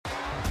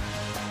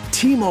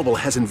T-Mobile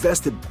has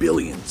invested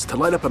billions to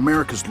light up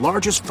America's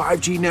largest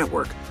 5G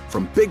network,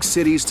 from big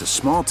cities to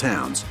small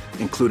towns,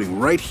 including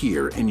right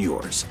here in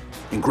yours.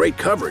 And great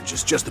coverage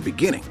is just the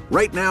beginning.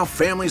 Right now,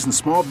 families and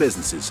small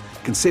businesses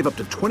can save up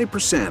to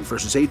 20%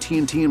 versus AT&T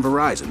and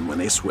Verizon when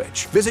they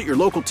switch. Visit your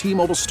local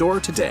T-Mobile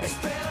store today.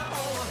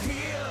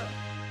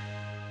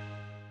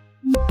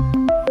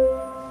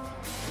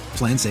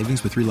 Plan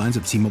savings with 3 lines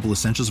of T-Mobile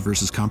Essentials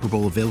versus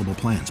comparable available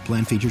plans.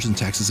 Plan features and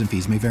taxes and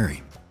fees may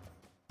vary.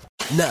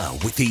 Now,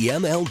 with the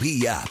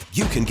MLB app,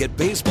 you can get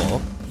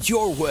baseball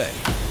your way.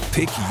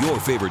 Pick your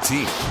favorite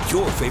team,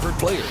 your favorite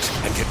players,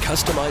 and get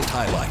customized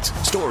highlights,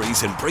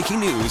 stories, and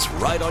breaking news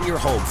right on your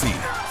home feed.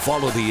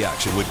 Follow the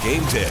action with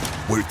Game Day,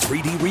 where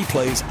 3D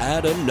replays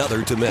add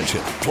another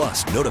dimension.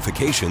 Plus,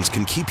 notifications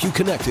can keep you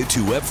connected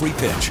to every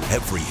pitch,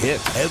 every hit,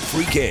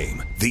 every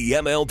game. The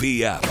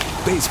MLB app.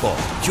 Baseball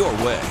your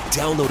way.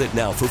 Download it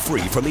now for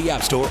free from the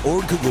App Store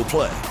or Google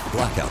Play.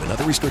 Blackout and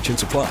other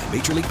restrictions apply.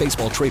 Major League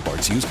Baseball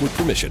trademarks used with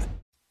permission.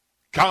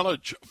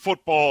 College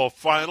football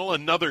final,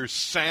 another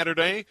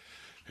Saturday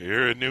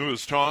here at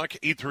News Talk,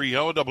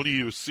 830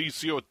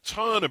 WCCO. A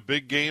ton of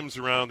big games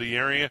around the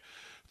area.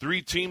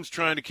 3 teams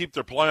trying to keep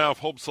their playoff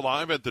hopes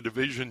alive at the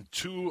Division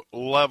II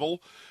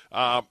level.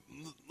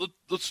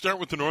 Let's start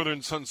with the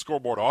Northern Sun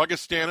scoreboard.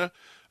 Augustana,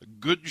 a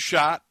good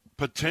shot,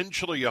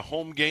 potentially a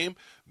home game.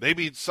 They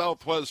beat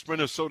Southwest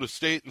Minnesota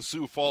State and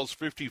Sioux Falls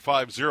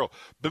 55-0.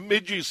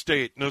 Bemidji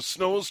State in a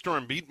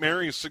snowstorm beat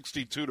Mary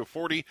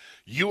 62-40.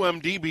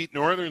 UMD beat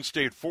Northern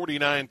State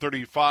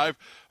 49-35.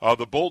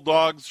 The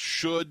Bulldogs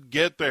should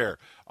get there.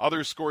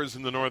 Other scores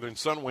in the Northern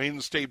Sun: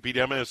 Wayne State beat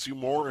MSU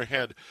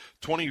Moorhead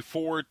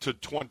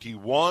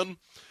 24-21.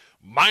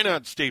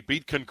 Minot State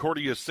beat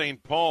Concordia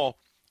St. Paul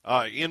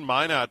in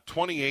Minot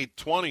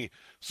 28-20.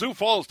 Sioux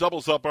Falls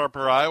doubles up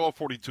Upper Iowa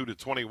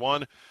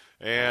 42-21.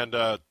 And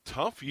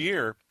tough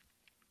year.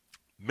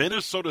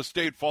 Minnesota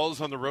State falls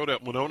on the road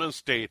at Winona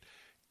State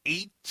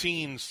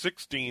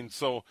 18-16.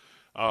 So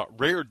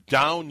rare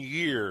down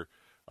year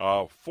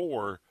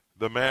for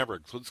the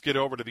Mavericks. Let's get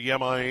over to the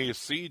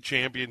MIAC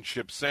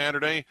Championship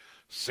Saturday.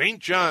 St.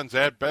 John's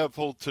at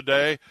Bethel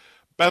today.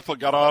 Bethel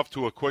got off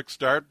to a quick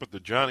start, but the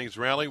Johnnies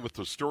rally with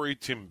the story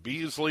Tim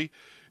Beasley.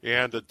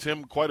 And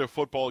Tim, quite a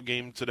football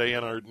game today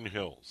in Arden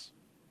Hills.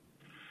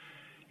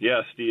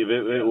 Yeah, Steve,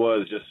 it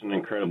was just an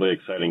incredibly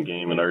exciting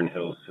game at Arden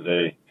Hills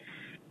today.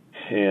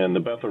 And the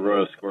Bethel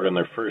Royals scored on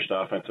their first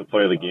offensive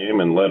play of the game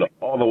and led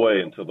all the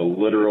way until the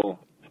literal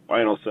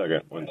final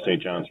second when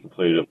St. John's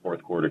completed a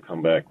fourth quarter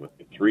comeback with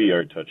a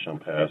 3-yard touchdown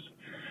pass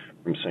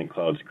from St.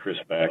 Cloud's Chris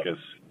Backus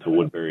to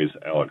Woodbury's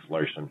Alex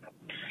Larson.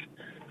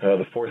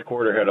 The fourth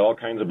quarter had all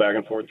kinds of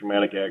back-and-forth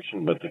dramatic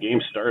action, but the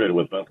game started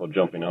with Bethel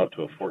jumping out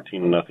to a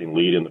 14-0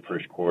 lead in the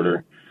first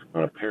quarter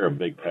on a pair of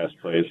big pass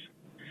plays.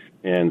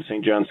 And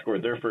St. John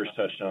scored their first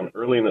touchdown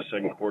early in the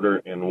second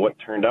quarter, and what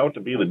turned out to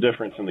be the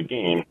difference in the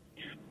game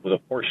was a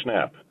poor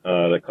snap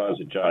that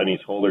caused the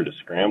Johnnies holder to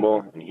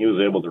scramble, and he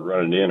was able to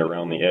run it in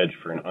around the edge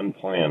for an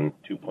unplanned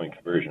 2-point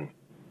conversion.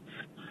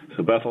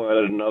 So Bethel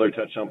added another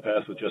touchdown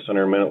pass with just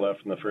under a minute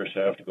left in the first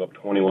half to go up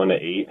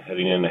 21-8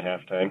 heading into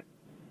halftime.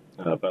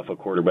 Bethel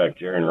quarterback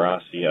Jaron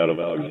Rossi out of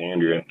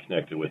Alexandria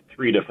connected with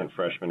 3 different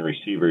freshman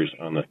receivers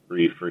on the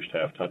 3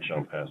 first-half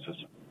touchdown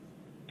passes.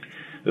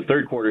 The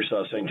third quarter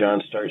saw St.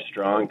 John's start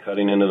strong,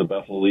 cutting into the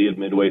Bethel lead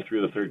midway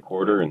through the third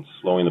quarter and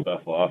slowing the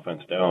Bethel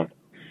offense down.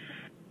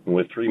 And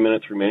with 3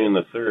 minutes remaining in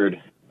the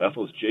third,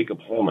 Bethel's Jacob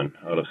Holman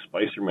out of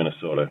Spicer,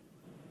 Minnesota,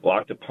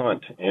 blocked a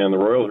punt, and the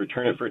Royals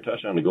returned it for a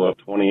touchdown to go up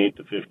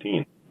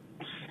 28-15.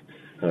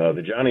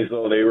 The Johnnies,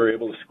 though, they were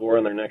able to score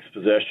on their next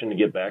possession to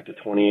get back to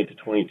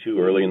 28-22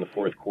 early in the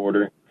fourth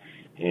quarter.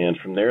 And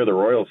from there, the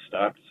Royals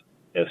stopped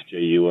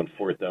SJU on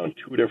fourth down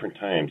 2 different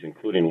times,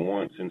 including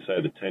once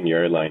inside the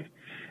 10-yard line,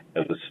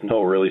 as the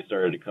snow really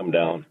started to come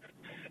down.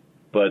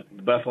 But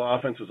the Bethel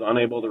offense was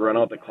unable to run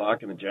out the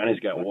clock, and the Johnnies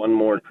got one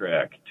more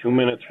crack. 2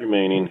 minutes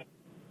remaining,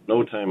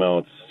 no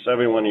timeouts,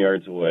 71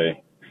 yards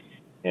away.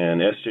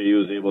 And SJU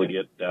was able to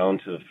get down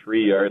to the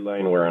 3-yard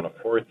line, where on a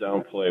fourth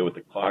down play with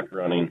the clock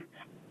running,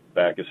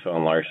 Backus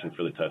found Larson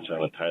for the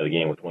touchdown to tie the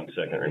game with 1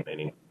 second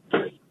remaining.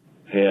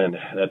 And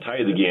that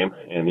tied the game,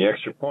 and the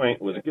extra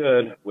point was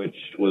good, which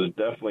was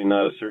definitely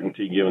not a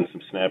certainty given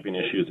some snapping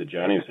issues that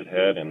Johnnies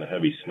had and the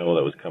heavy snow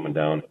that was coming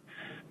down.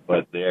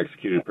 But they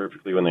executed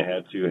perfectly when they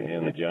had to,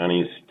 and the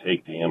Johnnies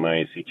take the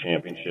MIAC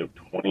championship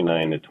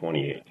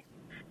 29-28.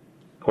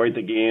 Quite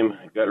the game,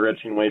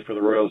 gut-wrenching way for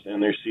the Royals to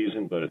end their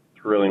season, but a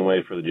thrilling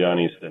way for the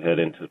Johnnies to head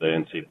into the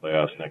NCAA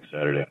playoffs next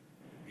Saturday.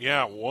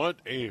 Yeah, what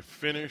a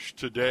finish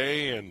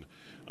today, and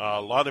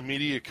a lot of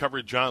media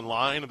coverage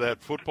online of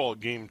that football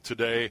game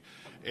today.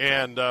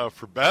 And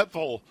for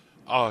Bethel,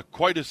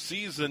 quite a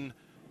season.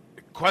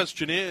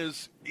 Question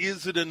is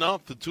it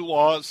enough, the 2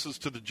 losses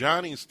to the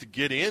Johnnies, to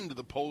get into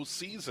the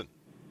postseason?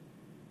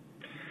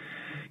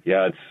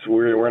 Yeah,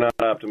 we're not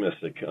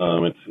optimistic.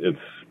 It's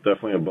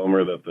definitely a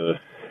bummer that the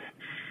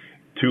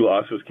 2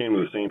 losses came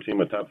to the same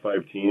team, a top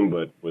 5 team,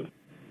 but with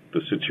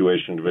the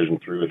situation in Division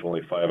III with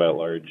only 5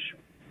 at-large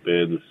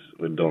bids,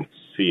 we don't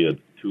see a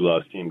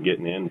 2-loss team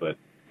getting in. But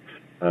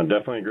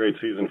Definitely a great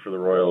season for the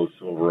Royals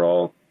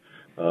overall.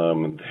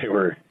 They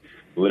were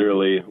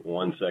literally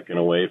 1 second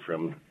away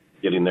from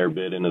getting their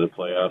bid into the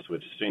playoffs,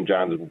 which St.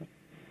 John's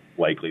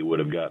likely would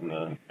have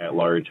gotten at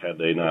large had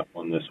they not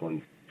won this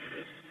one.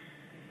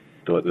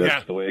 So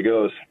that's the way it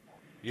goes.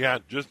 Yeah,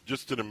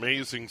 just an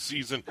amazing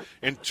season,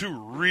 and two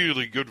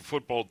really good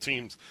football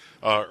teams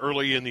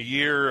early in the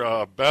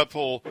year.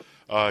 Bethel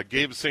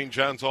gave St.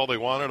 John's all they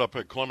wanted up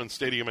at Clemens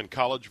Stadium in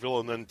Collegeville,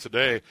 and then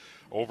today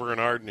over in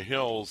Arden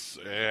Hills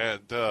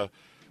at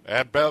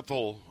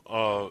Bethel,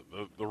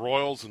 the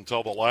Royals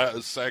until the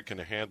last second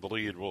had the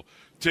lead. Well,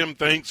 Tim,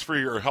 thanks for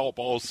your help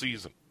all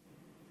season.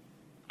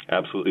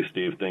 Absolutely,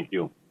 Steve. Thank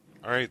you.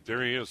 All right,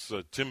 there he is,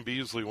 Tim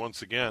Beasley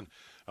once again.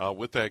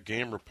 With that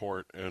game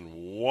report, and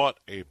what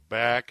a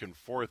back and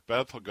forth.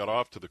 Bethel got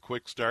off to the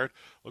quick start.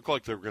 Looked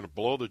like they were going to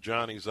blow the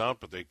Johnnies out,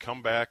 but they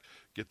come back,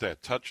 get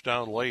that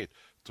touchdown late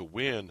to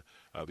win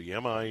the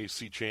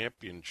MIAC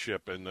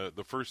championship. And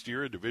the first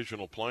year of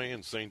divisional play,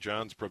 and St.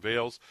 John's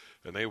prevails,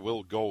 and they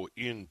will go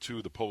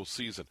into the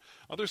postseason.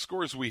 Other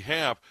scores we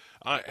have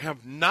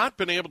not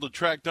been able to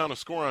track down a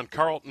score on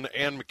Carleton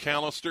and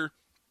McAllister.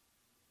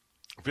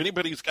 If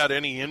anybody's got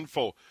any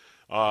info,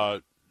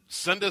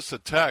 send us a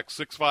text,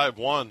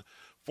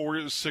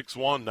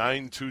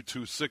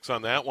 651-461-9226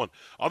 on that one.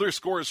 Other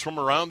scores from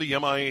around the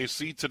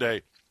MIAC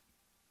today.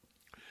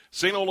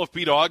 St. Olaf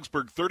beat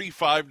Augsburg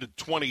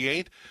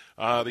 35-28.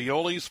 The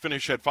Oles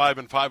finish at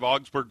 5-5.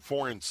 Augsburg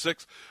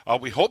 4-6.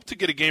 We hope to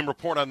get a game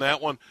report on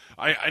that one.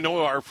 I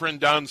know our friend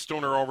Don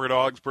Stoner over at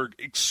Augsburg,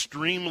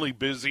 extremely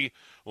busy.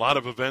 A lot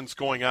of events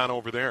going on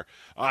over there.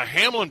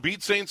 Hamlin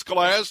beat St.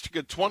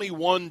 Scholastica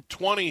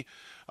 21-20.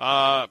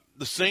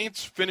 The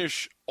Saints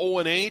finish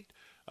 0-8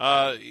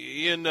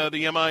 in the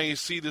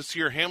MIAC this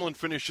year. Hamlin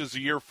finishes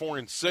the year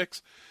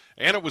 4-6.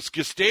 And it was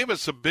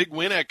Gustavus, a big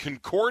win at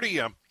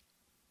Concordia,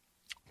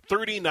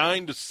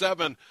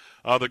 39-7.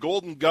 The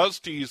Golden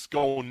Gusties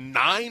go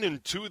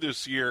 9-2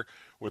 this year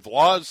with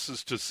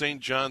losses to St.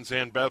 John's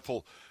and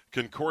Bethel.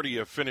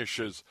 Concordia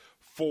finishes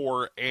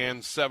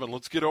 4-7.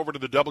 Let's get over to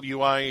the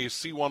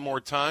WIAC one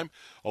more time.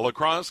 La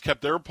Crosse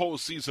kept their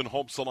postseason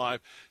hopes alive.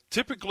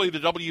 Typically, the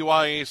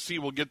WIAC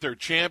will get their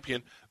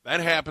champion.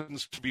 That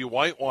happens to be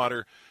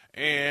Whitewater.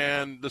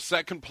 And the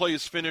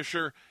second-place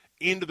finisher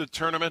into the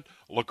tournament,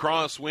 La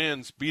Crosse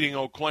wins, beating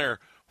Eau Claire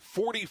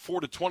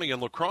 44-20.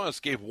 And La Crosse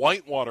gave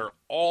Whitewater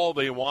all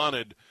they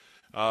wanted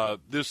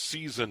this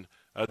season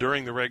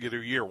during the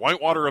regular year.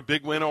 Whitewater, a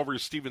big win over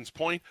Stevens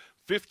Point,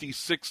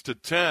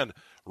 56-10.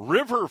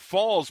 River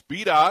Falls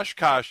beat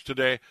Oshkosh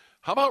today.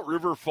 How about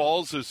River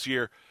Falls this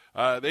year?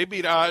 They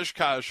beat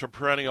Oshkosh, a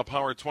perennial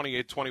power,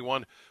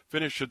 28-21.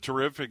 Finished a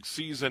terrific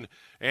season,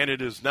 and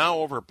it is now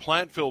over.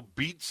 Platteville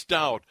beat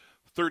Stout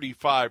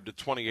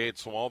 35-28.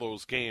 So all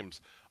those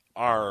games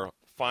are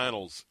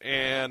finals.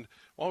 And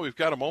while we've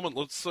got a moment,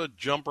 let's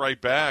jump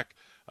right back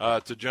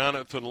to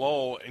Jonathan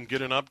Lowe and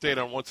get an update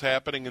on what's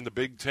happening in the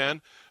Big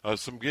Ten.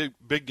 Some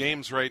big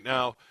games right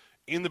now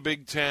in the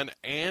Big Ten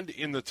and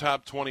in the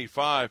top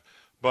 25.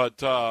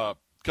 But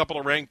couple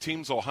of ranked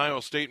teams, Ohio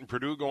State and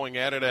Purdue, going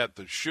at it at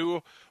the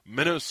Shoe.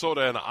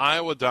 Minnesota and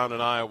Iowa down in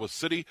Iowa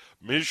City.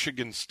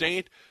 Michigan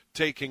State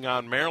taking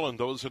on Maryland.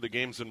 Those are the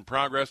games in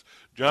progress.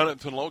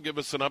 Jonathan Lowe, give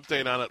us an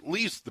update on at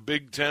least the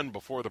Big Ten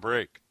before the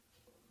break.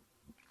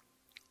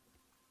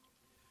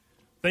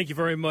 Thank you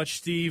very much,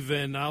 Steve.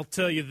 And I'll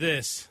tell you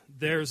this,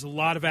 there's a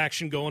lot of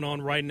action going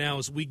on right now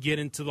as we get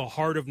into the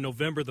heart of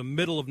November, the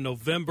middle of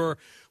November.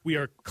 We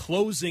are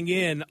closing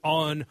in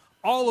on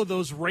all of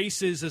those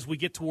races as we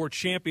get toward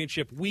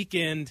championship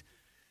weekend,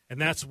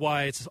 and that's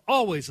why it's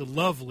always a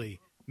lovely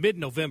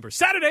mid-November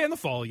Saturday in the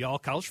fall, y'all.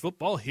 College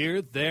football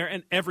here, there,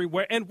 and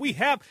everywhere. And we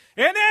have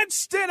an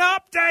instant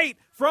update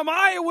from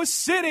Iowa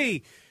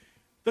City.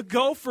 The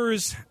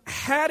Gophers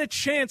had a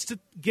chance to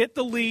get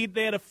the lead.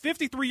 They had a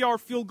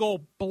 53-yard field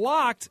goal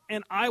blocked,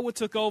 and Iowa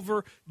took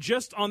over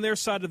just on their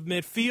side of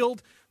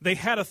midfield. They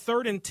had a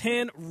 3rd and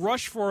 10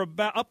 rush for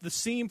about up the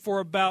seam for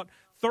about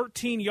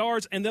 13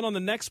 yards, and then on the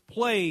next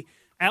play,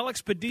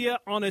 Alex Padilla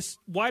on a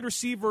wide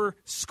receiver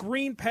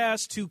screen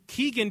pass to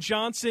Keegan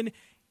Johnson.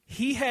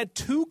 He had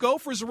 2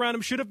 Gophers around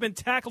him, should have been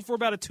tackled for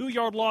about a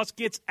 2-yard loss,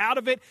 gets out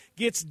of it,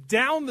 gets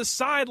down the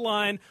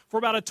sideline for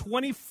about a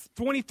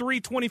 23,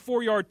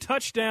 24-yard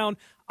touchdown.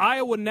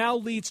 Iowa now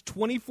leads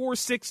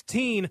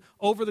 24-16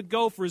 over the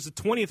Gophers, the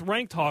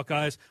 20th-ranked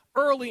Hawkeyes,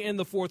 early in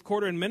the fourth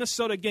quarter. And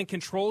Minnesota, again,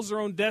 controls their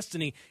own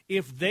destiny.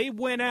 If they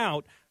win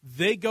out,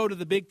 they go to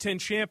the Big Ten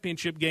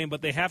championship game,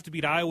 but they have to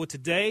beat Iowa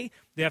today.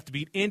 They have to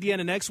beat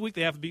Indiana next week.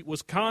 They have to beat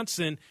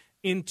Wisconsin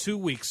in 2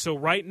 weeks. So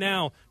right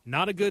now,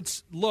 not a good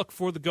look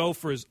for the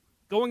Gophers.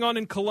 Going on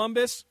in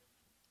Columbus,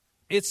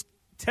 it's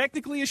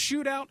technically a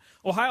shootout.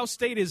 Ohio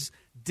State is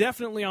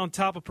definitely on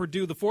top of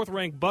Purdue. The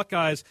 4th-ranked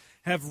Buckeyes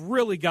have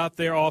really got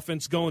their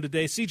offense going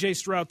today. C.J.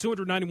 Stroud,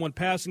 291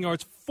 passing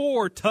yards,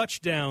 4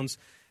 touchdowns,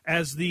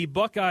 as the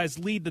Buckeyes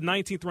lead the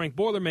 19th-ranked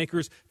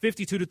Boilermakers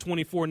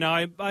 52-24.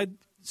 Now, I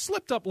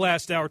slipped up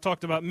last hour,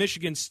 talked about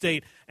Michigan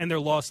State and their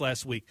loss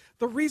last week.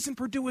 The reason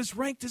Purdue is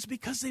ranked is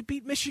because they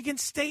beat Michigan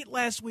State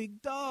last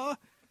week. Duh.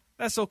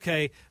 That's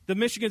okay. The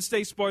Michigan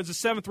State Spartans,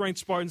 the 7th-ranked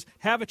Spartans,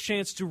 have a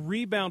chance to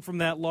rebound from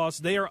that loss.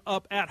 They are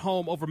up at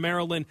home over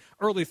Maryland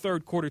early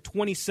third quarter,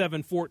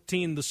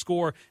 27-14 the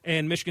score,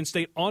 and Michigan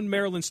State on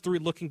Maryland's 3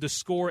 looking to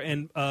score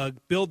and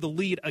build the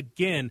lead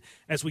again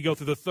as we go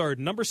through the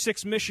third. Number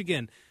 6,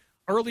 Michigan.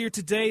 Earlier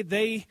today,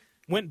 they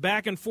went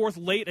back and forth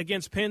late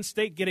against Penn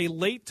State, get a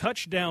late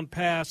touchdown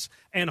pass,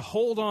 and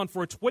hold on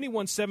for a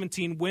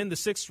 21-17 win. The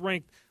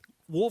 6th-ranked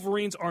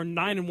Wolverines are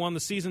 9-1 the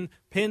season.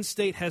 Penn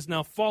State has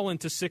now fallen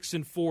to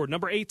 6-4.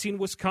 Number 18,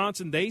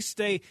 Wisconsin. They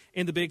stay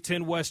in the Big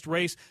Ten West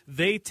race.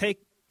 They take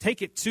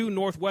it to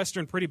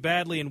Northwestern pretty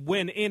badly and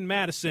win in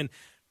Madison,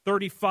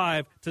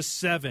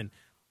 35-7.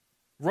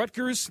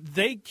 Rutgers,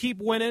 they keep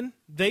winning.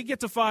 They get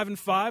to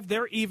 5-5.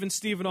 They're even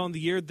Steven on the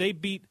year. They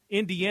beat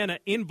Indiana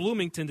in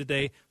Bloomington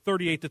today,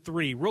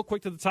 38-3. Real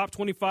quick to the top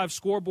 25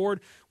 scoreboard.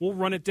 We'll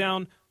run it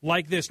down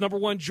like this. Number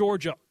 1,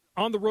 Georgia.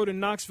 On the road in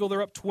Knoxville,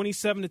 they're up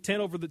 27-10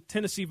 over the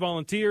Tennessee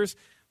Volunteers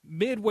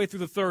midway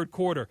through the third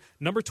quarter.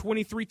 Number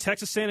 23,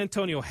 Texas San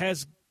Antonio,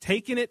 has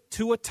taken it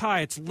to a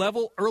tie. It's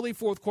level early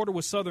fourth quarter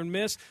with Southern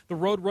Miss. The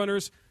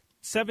Roadrunners,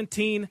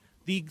 17.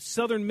 The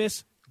Southern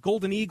Miss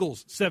Golden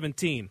Eagles,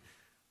 17.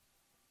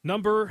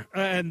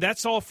 And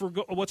that's all for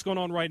what's going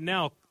on right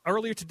now.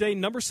 Earlier today,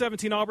 number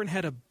 17 Auburn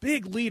had a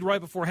big lead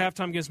right before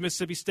halftime against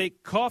Mississippi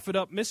State. Cough it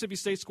up. Mississippi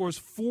State scores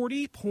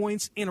 40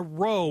 points in a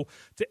row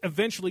to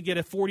eventually get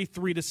a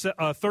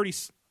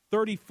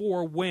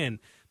 34 win.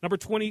 Number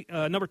 2.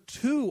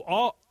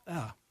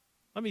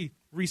 Let me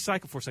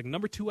recycle for a second.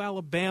 Number 2,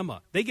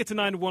 Alabama. They get to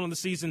 9-1 on the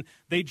season.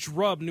 They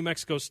drub New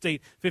Mexico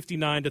State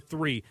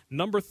 59-3.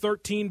 Number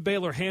 13,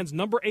 Baylor hands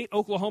number 8,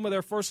 Oklahoma,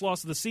 their first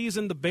loss of the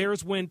season. The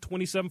Bears win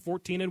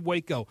 27-14 in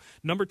Waco.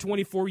 Number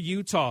 24,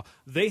 Utah.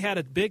 They had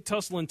a big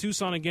tussle in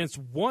Tucson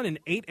against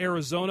 1-8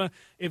 Arizona.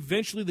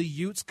 Eventually, the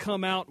Utes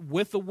come out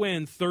with a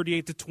win,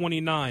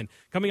 38-29.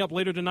 Coming up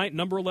later tonight,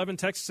 number 11,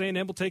 Texas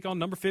A&M will take on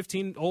number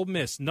 15, Ole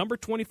Miss. Number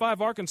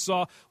 25,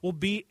 Arkansas will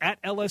be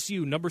at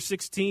LSU. Number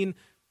 16,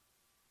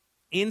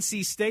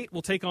 NC State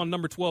will take on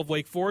number 12,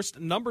 Wake Forest.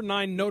 Number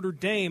 9, Notre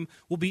Dame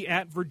will be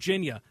at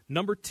Virginia.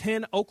 Number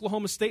 10,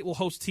 Oklahoma State will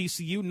host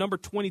TCU. Number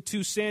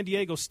 22, San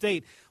Diego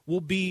State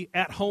will be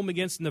at home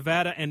against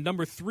Nevada. And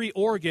number 3,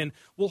 Oregon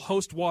will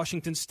host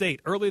Washington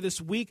State. Earlier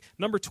this week,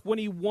 number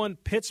 21,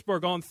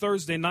 Pittsburgh on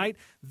Thursday night.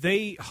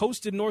 They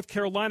hosted North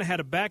Carolina,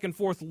 had a back and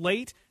forth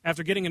late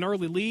after getting an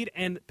early lead,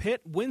 and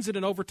Pitt wins it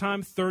in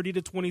overtime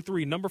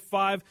 30-23. Number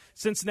 5,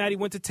 Cincinnati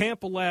went to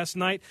Tampa last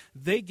night.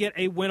 They get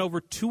a win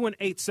over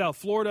 2-8 South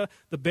Florida.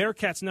 The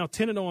Bearcats now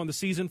 10-0 on the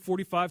season,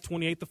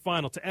 45-28 the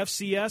final. To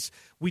FCS,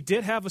 we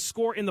did have a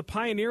score in the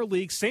Pioneer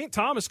League. St.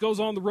 Thomas goes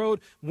on the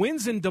road,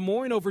 wins in Des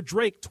Moines over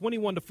Drake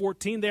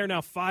 21-14. They are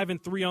now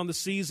 5-3 on the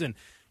season.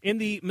 In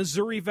the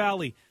Missouri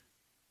Valley,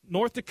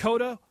 North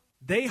Dakota,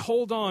 they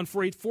hold on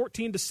for a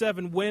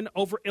 14-7 win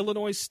over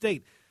Illinois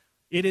State.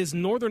 It is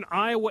Northern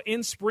Iowa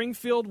in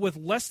Springfield with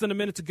less than a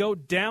minute to go,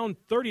 down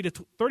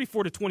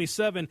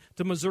 34-27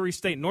 to Missouri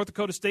State. North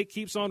Dakota State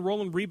keeps on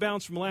rolling,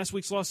 rebounds from last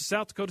week's loss to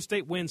South Dakota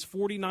State, wins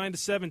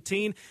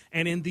 49-17.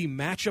 And in the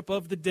matchup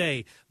of the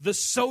day, the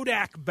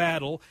Sodak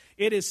battle,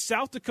 it is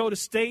South Dakota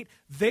State.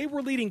 They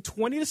were leading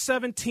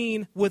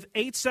 20-17 with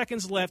 8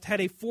 seconds left,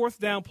 had a 4th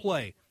down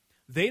play.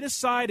 They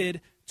decided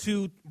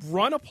to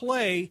run a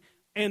play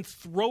and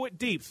throw it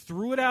deep,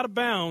 threw it out of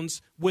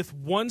bounds with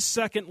 1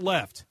 second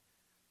left.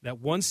 That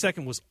 1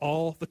 second was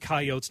all the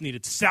Coyotes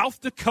needed.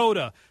 South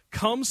Dakota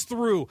comes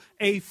through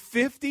a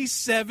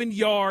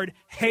 57-yard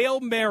Hail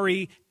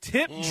Mary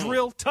tip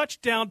drill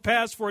touchdown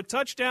pass for a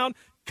touchdown.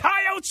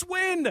 Coyotes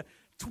win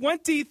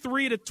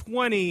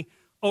 23-20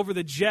 over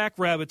the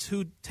Jackrabbits,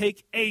 who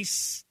take a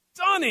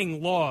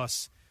stunning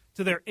loss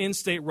to their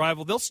in-state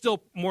rival. They'll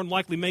still more than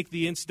likely make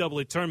the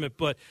NCAA tournament,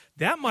 but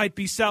that might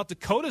be South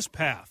Dakota's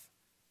path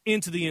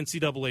into the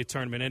NCAA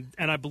tournament.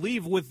 And I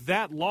believe with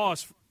that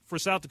loss for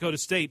South Dakota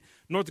State,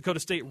 North Dakota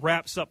State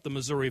wraps up the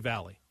Missouri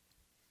Valley.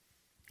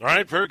 All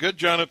right, very good,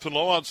 Jonathan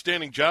Lowe.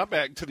 Outstanding job.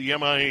 Back to the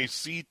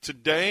MIAC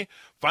today.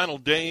 Final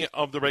day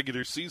of the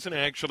regular season.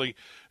 Actually,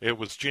 it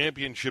was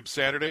Championship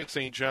Saturday.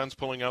 St. John's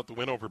pulling out the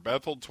win over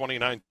Bethel,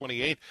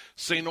 29-28.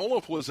 St.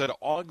 Olaf was at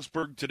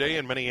Augsburg today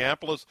in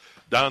Minneapolis.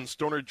 Don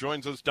Stoner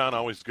joins us. Don,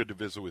 always good to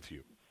visit with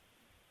you.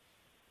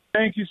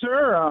 Thank you,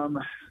 sir.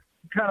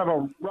 Kind of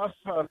a rough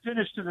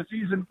finish to the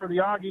season for the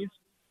Augies.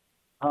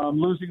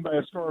 Losing by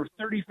a score of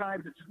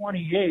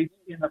 35-28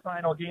 in the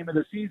final game of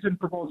the season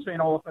for both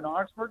St. Olaf and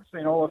Augsburg.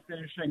 St. Olaf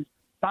finishing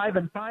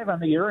 5-5 on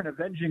the year and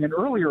avenging an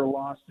earlier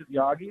loss to the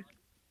Augies.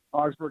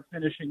 Augsburg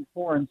finishing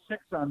 4-6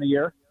 on the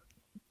year.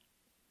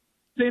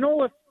 St.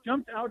 Olaf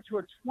jumped out to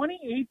a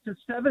 28-7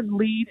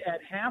 lead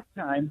at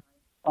halftime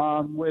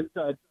with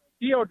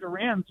Theo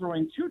Duran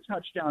throwing 2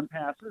 touchdown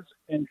passes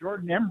and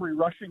Jordan Embry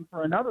rushing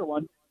for another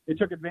one. They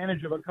took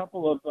advantage of a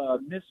couple of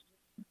missed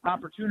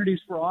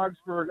opportunities for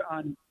Augsburg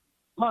on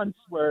punts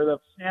where the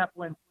snap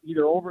went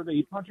either over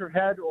the punter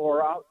head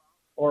or out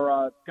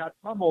or got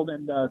fumbled,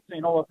 and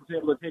St. Olaf was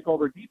able to take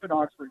over deep in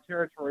Augsburg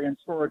territory and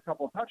score a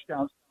couple of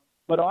touchdowns.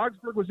 But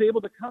Augsburg was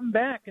able to come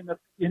back in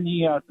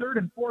the third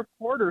and fourth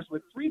quarters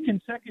with 3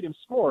 consecutive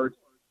scores.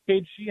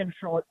 Cade Sheehan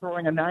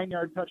throwing a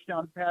 9-yard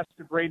touchdown pass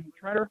to Braden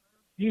Treader.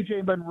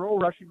 DJ Monroe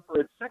rushing for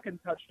his second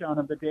touchdown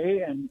of the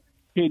day, and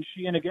Cade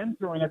Sheehan again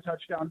throwing a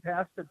touchdown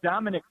pass to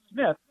Dominic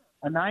Smith,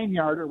 a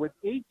 9-yarder with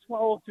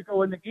 8:12 to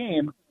go in the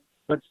game.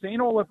 But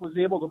St. Olaf was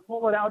able to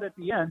pull it out at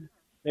the end.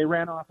 They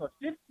ran off a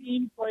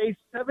 15-play,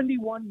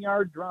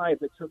 71-yard drive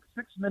that took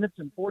 6 minutes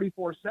and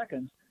 44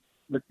 seconds,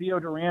 with Theo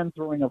Duran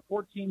throwing a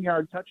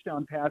 14-yard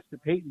touchdown pass to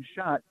Peyton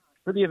Schott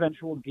for the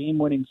eventual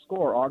game-winning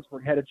score.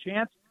 Augsburg had a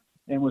chance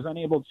and was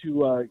unable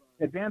to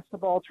advance the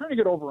ball, turning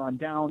it over on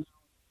downs.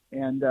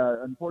 And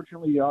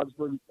unfortunately, the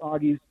Augsburg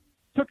Aggies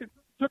took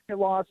a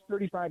loss,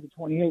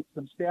 35-28.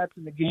 Some stats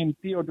in the game: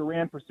 Theo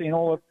Duran for St.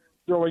 Olaf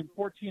throwing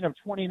 14 of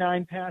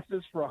 29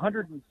 passes for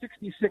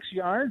 166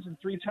 yards and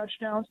 3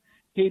 touchdowns.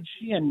 Cade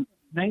Sheehan,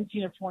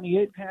 19 of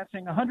 28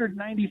 passing,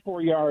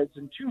 194 yards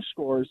and 2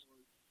 scores.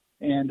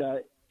 And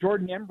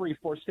Jordan Embry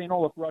for St.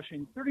 Olaf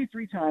rushing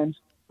 33 times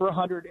for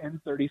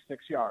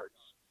 136 yards.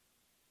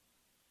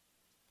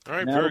 All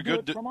right, very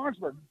good. From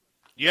Augsburg.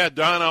 Yeah,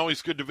 Don,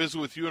 always good to visit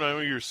with you, and I know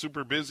you're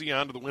super busy.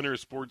 On to the winter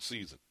sports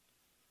season.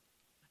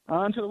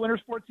 On to the winter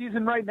sports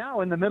season right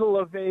now, in the middle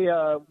of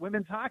a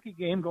women's hockey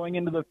game going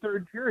into the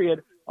third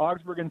period.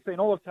 Augsburg and St.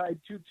 Olaf tied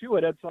 2-2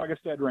 at Ed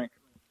Saugestad Rink.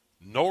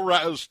 No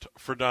rest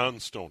for Don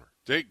Stoner.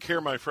 Take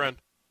care, my friend.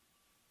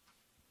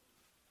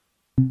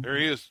 There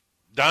he is.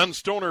 Don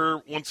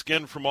Stoner, once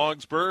again from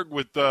Augsburg,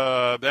 with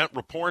that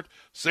report.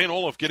 St.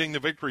 Olaf getting the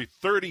victory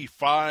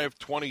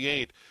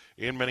 35-28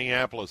 in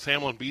Minneapolis.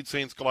 Hamlin beat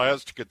St.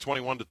 Scholastic at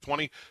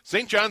 21-20.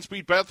 St. John's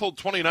beat Bethel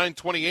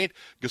 29-28.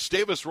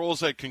 Gustavus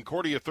rolls at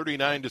Concordia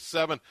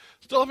 39-7.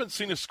 Still haven't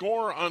seen a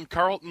score on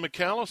Carlton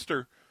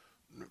McAllister.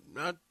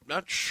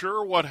 Not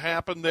sure what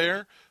happened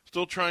there.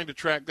 Still trying to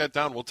track that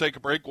down. We'll take a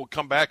break. We'll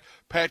come back.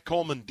 Pat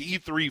Coleman,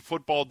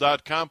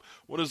 D3Football.com.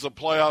 What does the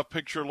playoff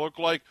picture look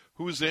like?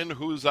 Who's in,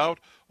 who's out?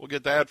 We'll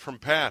get that from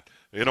Pat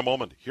in a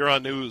moment here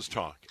on News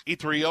Talk.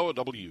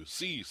 830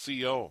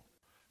 WCCO.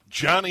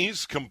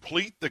 Johnnies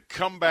complete the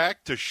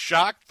comeback to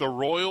shock the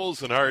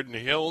Royals in Arden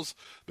Hills.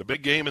 The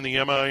big game in the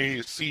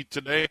MIAC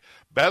today.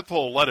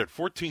 Bethel led it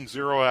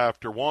 14-0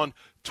 after 1,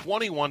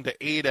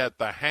 21-8 at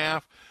the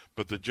half.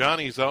 But the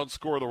Johnnies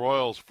outscore the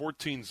Royals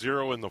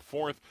 14-0 in the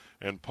fourth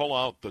and pull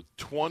out the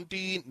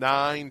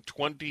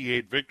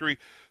 29-28 victory.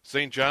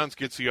 St. John's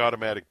gets the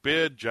automatic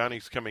bid.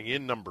 Johnnies coming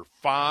in number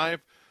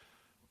 5.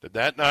 Did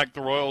that knock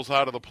the Royals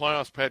out of the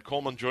playoffs? Pat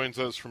Coleman joins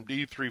us from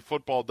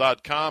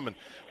D3Football.com, and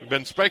we've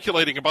been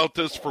speculating about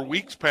this for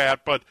weeks,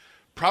 Pat, but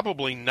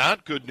probably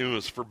not good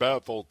news for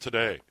Bethel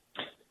today.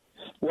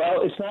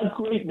 Well, it's not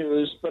great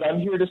news, but I'm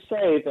here to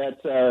say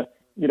that,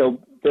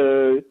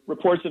 the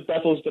reports of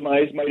Bethel's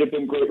demise might have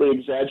been greatly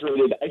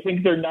exaggerated. I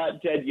think they're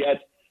not dead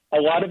yet. A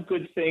lot of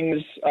good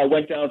things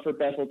went down for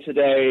Bethel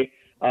today.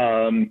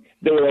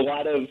 There were a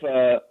lot of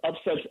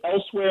upsets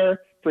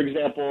elsewhere. For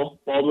example,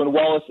 Baldwin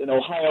Wallace in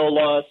Ohio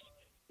lost.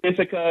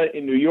 Ithaca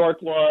in New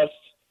York lost.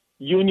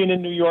 Union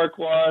in New York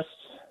lost.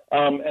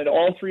 And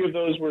all 3 of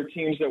those were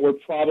teams that were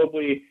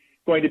probably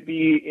going to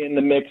be in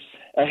the mix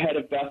ahead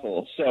of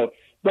Bethel. So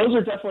those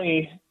are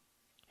definitely,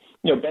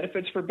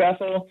 benefits for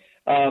Bethel.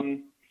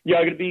 You're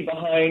going to be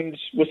behind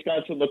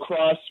Wisconsin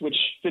Lacrosse, which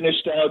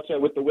finished out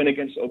with the win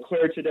against Eau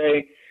Claire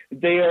today.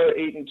 They are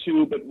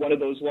 8-2, but one of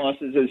those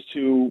losses is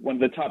to one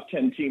of the top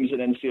 10 teams in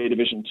NCAA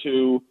Division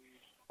II.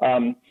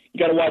 You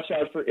got to watch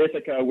out for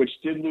Ithaca, which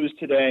did lose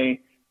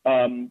today,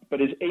 but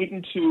is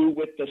 8-2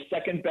 with the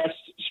second best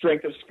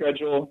strength of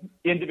schedule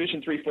in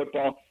Division III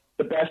football.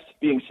 The best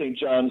being St.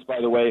 John's, by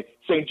the way.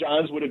 St.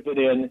 John's would have been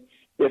in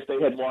if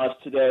they had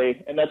lost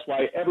today, and that's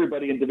why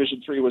everybody in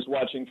Division III was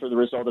watching for the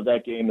result of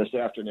that game this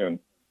afternoon.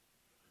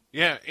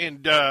 Yeah,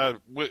 and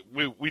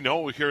we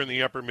know here in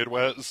the Upper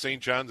Midwest,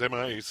 St. John's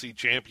MIAC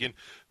champion,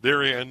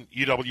 they're in.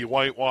 UW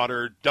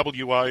Whitewater,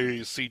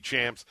 WIAC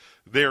champs,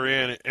 they're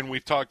in. And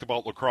we've talked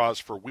about lacrosse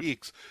for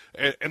weeks.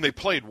 And they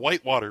played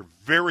Whitewater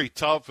very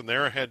tough in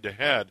their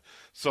head-to-head.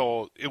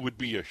 So it would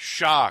be a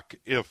shock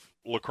if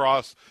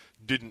lacrosse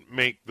didn't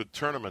make the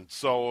tournament.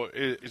 So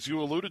as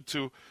you alluded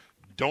to,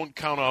 don't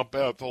count out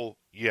Bethel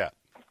yet.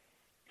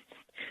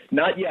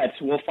 Not yet.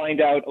 We'll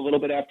find out a little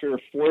bit after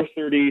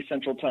 4:30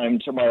 Central Time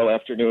tomorrow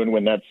afternoon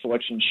when that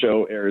selection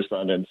show airs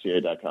on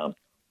NCAA.com.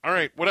 All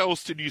right. What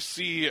else did you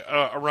see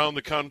around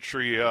the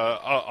country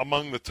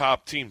among the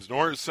top teams?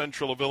 North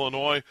Central of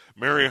Illinois,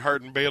 Mary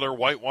Hardin Baylor,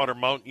 Whitewater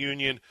Mount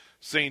Union,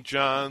 St.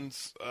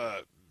 John's.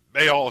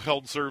 They all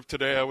held serve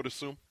today, I would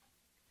assume?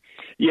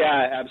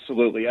 Yeah,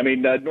 absolutely. I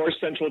mean, North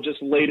Central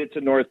just laid it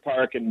to North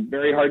Park, and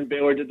Mary Hardin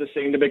Baylor did the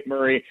same to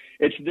McMurray.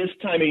 It's this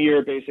time of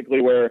year, basically,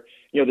 where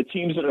the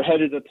teams that are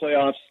headed to the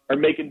playoffs are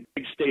making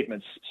big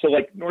statements. So,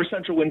 like, North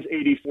Central wins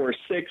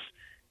 84-6,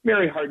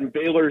 Mary Hardin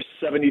Baylor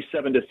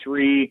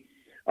 77-3,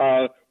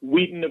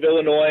 Wheaton of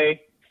Illinois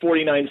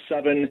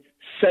 49-7,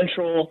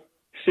 Central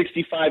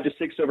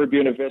 65-6 over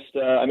Buena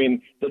Vista. I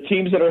mean, the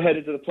teams that are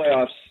headed to the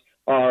playoffs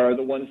are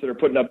the ones that are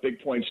putting up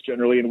big points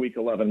generally in Week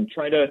 11.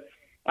 Trying to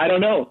I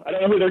don't know. I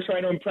don't know who they're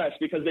trying to impress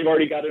because they've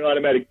already got an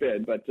automatic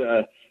bid, but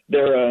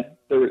they're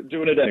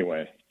doing it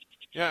anyway.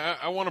 Yeah,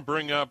 I want to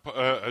bring up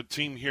a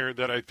team here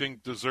that I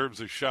think deserves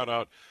a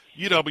shout-out.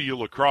 UW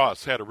La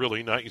Crosse had a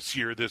really nice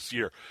year this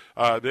year.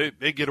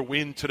 They get a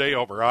win today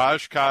over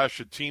Oshkosh,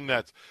 a team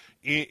that's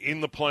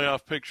in the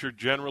playoff picture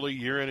generally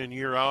year in and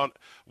year out,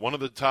 one of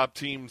the top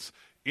teams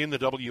in the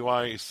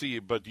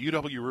WIAC, but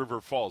UW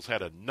River Falls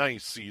had a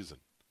nice season.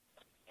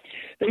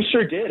 They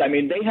sure did. I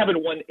mean, they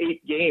haven't won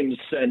 8 games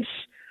since,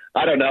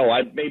 I don't know,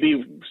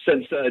 maybe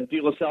since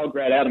De La Salle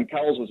grad Adam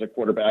Cowles was a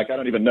quarterback. I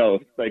don't even know,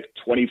 like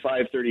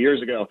 25, 30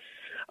 years ago.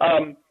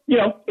 8-2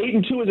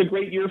 is a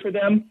great year for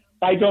them.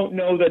 I don't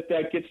know that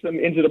gets them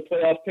into the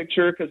playoff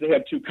picture because they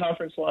have 2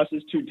 conference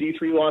losses, 2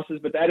 D3 losses,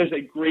 but that is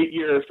a great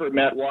year for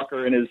Matt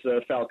Walker and his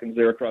Falcons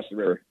there across the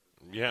river.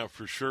 Yeah,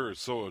 for sure.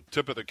 So a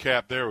tip of the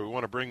cap there. We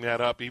want to bring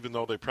that up, even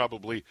though they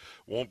probably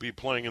won't be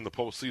playing in the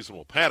postseason.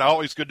 Well, Pat,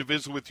 always good to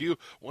visit with you.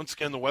 Once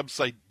again, the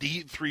website,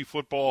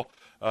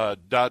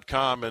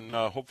 D3football.com, and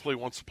hopefully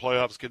once the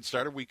playoffs get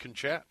started, we can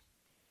chat.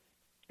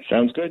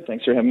 Sounds good.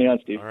 Thanks for having me on,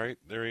 Steve. All right,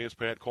 there he is,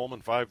 Pat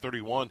Coleman,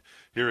 531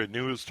 here at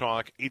News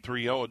Talk,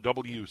 830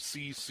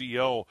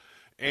 WCCO.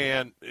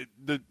 And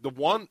the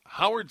one,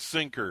 Howard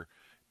Sinker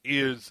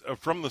is,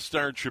 from the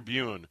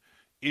Star-Tribune,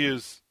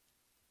 is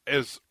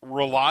as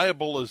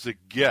reliable as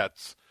it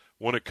gets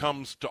when it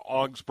comes to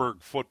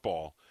Augsburg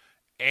football.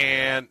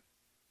 And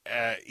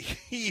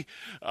he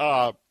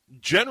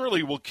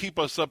generally will keep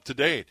us up to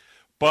date.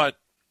 But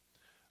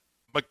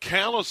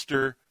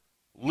McAllister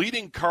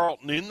leading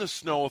Carleton in the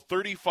snow,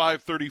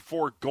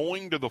 35-34,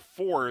 going to the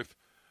 4th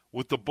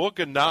with the book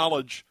of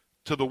knowledge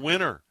to the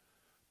winner.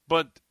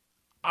 But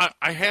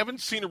I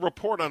haven't seen a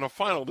report on a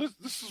final.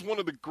 This is one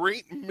of the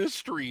great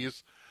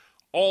mysteries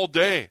all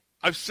day.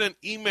 I've sent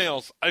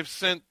emails. I've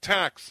sent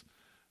texts.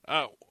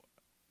 I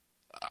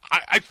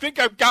think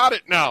I've got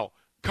it now.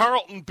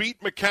 Carleton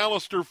beat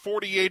McAllister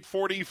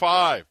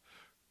 48-45.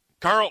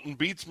 Carleton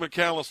beats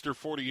McAllister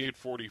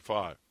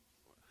 48-45.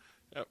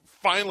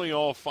 Finally,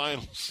 all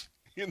finals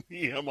in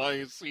the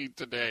MIAC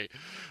today.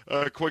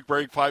 Quick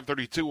break,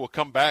 5:32. We'll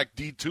come back.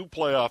 D2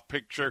 playoff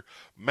picture.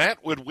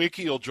 Matt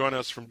Woodwicki will join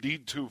us from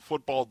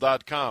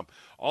D2Football.com.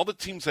 All the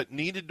teams that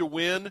needed to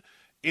win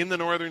in the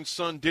Northern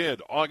Sun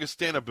did.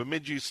 Augustana,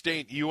 Bemidji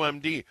State,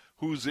 UMD.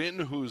 Who's in,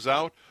 who's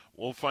out?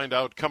 We'll find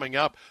out coming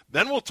up.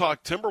 Then we'll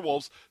talk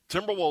Timberwolves.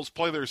 Timberwolves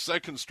play their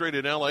second straight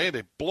in L.A.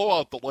 They blow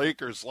out the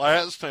Lakers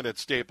last night at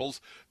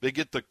Staples. They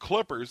get the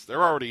Clippers.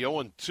 They're already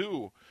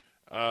 0-2.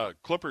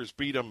 Clippers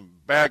beat them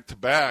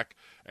back-to-back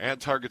at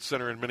Target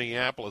Center in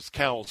Minneapolis.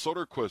 Cal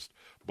Soderquist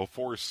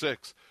before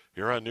 6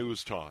 here on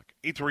News Talk.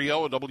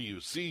 830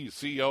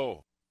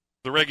 WCCO.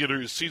 The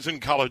regular season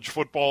college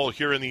football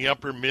here in the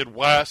upper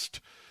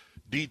Midwest,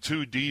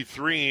 D2,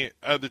 D3.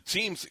 The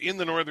teams in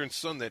the Northern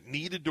Sun that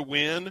needed to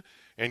win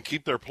and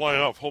keep their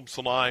playoff hopes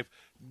alive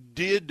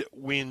did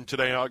win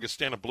today.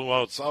 Augustana blew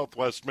out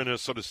Southwest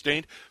Minnesota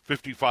State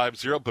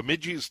 55-0.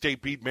 Bemidji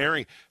State beat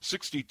Mary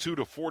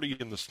 62-40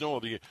 in the snow.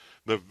 The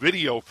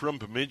video from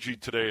Bemidji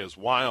today is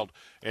wild.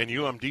 And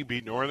UMD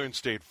beat Northern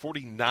State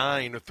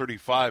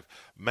 49-35.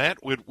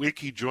 Matt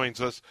Woodwicki joins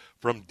us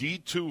from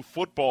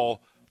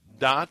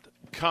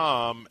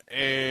D2Football.com.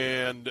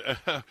 And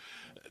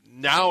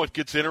now it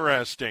gets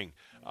interesting.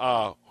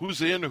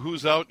 Who's in,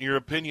 who's out, in your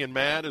opinion,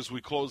 Matt, as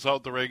we close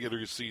out the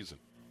regular season?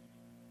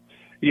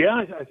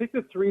 Yeah, I think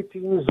the 3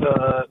 teams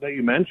that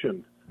you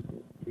mentioned,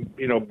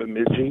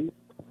 Bemidji,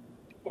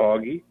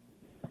 Augie,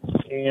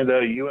 and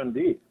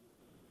UMD.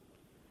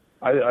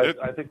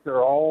 I think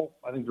they're all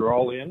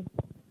in,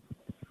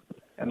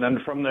 and then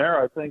from there,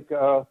 I think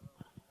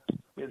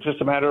it's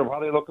just a matter of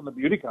how they look in the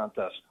beauty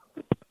contest.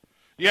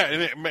 Yeah,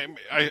 and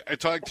I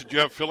talked to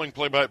Jeff Filling,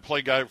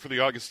 play-by-play guy for the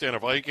Augustana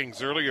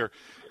Vikings earlier,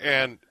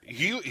 and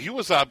he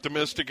was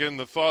optimistic in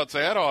the thoughts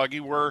at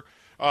Augie where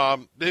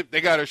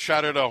they got a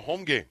shot at a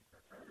home game.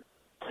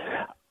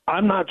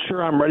 I'm not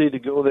sure I'm ready to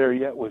go there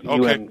yet with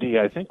UMD.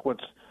 I think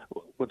what's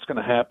going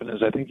to happen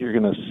is I think you're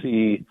going to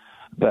see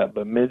that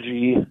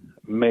Bemidji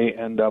may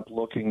end up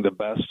looking the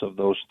best of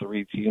those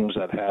 3 teams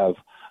that have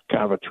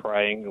kind of a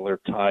triangular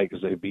tie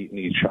because they've beaten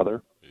each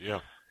other.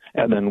 Yeah.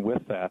 And then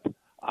with that,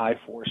 I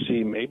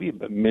foresee maybe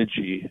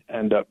Bemidji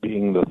end up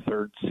being the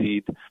 3rd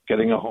seed,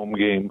 getting a home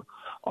game.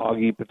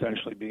 Augie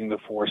potentially being the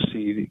 4th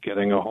seed,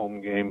 getting a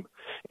home game.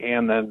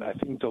 And then I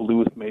think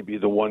Duluth may be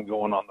the one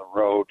going on the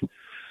road.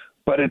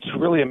 But it's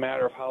really a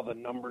matter of how the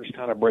numbers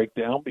kind of break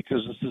down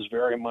because this is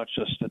very much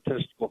a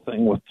statistical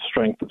thing with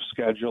strength of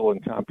schedule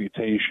and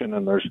computation,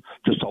 and there's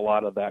just a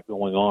lot of that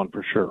going on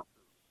for sure.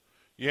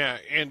 Yeah,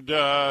 and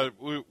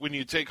when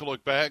you take a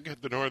look back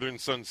at the Northern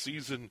Sun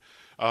season,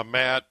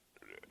 Matt,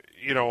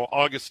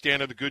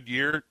 Augustana, the good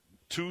year,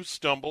 2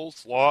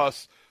 stumbles,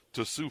 loss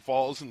to Sioux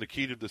Falls in the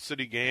key to the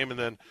city game, and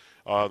then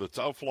the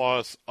tough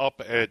loss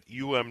up at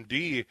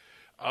UMD.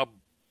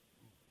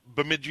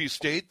 Bemidji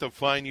State, the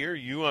fine year.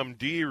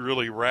 UMD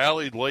really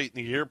rallied late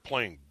in the year,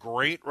 playing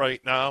great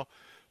right now.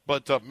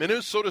 But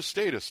Minnesota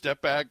State, a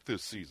step back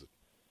this season.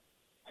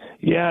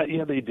 Yeah,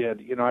 they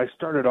did. I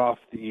started off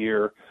the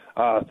year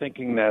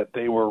thinking that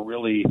they were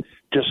really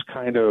just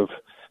kind of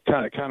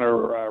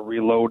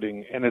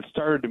reloading, and it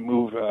started to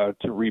move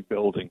to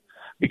rebuilding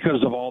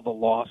because of all the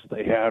loss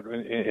they had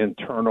in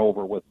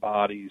turnover with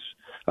bodies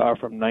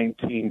from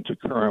 19 to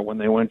current when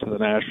they went to the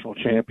national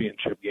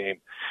championship game.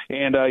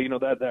 And,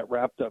 that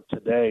wrapped up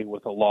today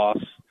with a loss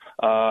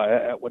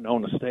at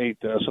Winona State,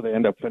 so they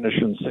end up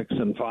finishing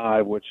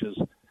 6-5, which is,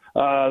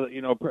 a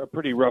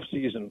pretty rough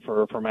season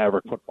for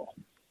Maverick football.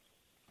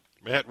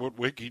 Matt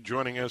Witwicky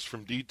joining us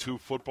from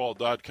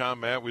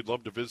D2Football.com. Matt, we'd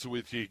love to visit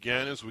with you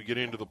again as we get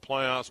into the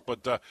playoffs,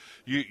 but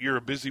you're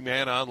a busy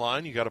man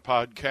online. You got a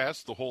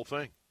podcast, the whole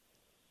thing.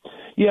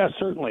 Yeah,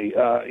 certainly.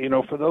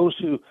 For those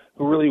who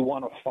really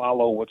want to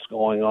follow what's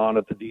going on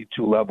at the D2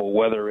 level,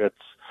 whether it's,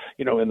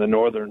 in the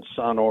Northern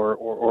Sun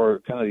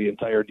or kind of the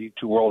entire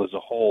D2 world as a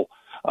whole,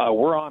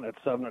 we're on at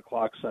 7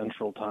 o'clock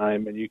Central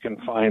Time, and you can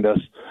find us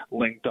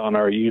linked on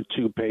our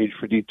YouTube page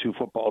for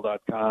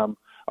D2Football.com.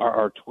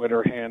 Our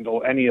Twitter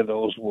handle, any of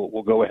those,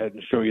 we'll go ahead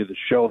and show you the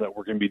show that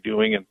we're going to be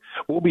doing, and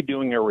we'll be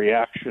doing a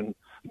reaction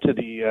to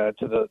the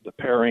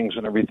pairings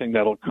and everything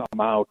that'll come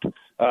out,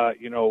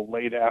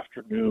 late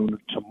afternoon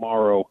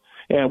tomorrow,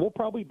 and we'll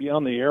probably be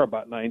on the air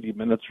about 90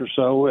 minutes or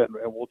so, and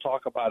we'll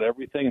talk about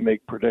everything and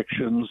make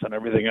predictions and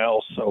everything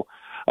else. So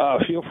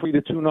feel free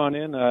to tune on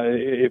in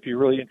if you're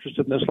really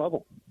interested in this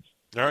level.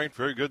 All right,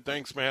 very good.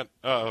 Thanks, Matt.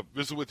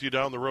 Visit with you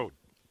down the road.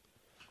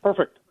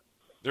 Perfect.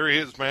 There he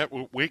is, Matt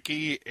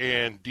Witwicky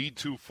and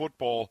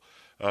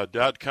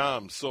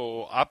D2Football.com.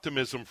 So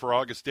optimism for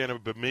Augustana,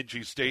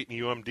 Bemidji State, and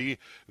UMD,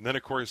 and then,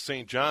 of course,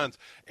 St. John's.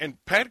 And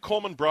Pat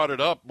Coleman brought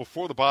it up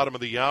before the bottom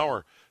of the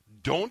hour.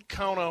 Don't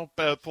count out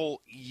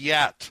Bethel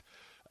yet.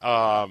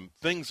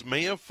 Things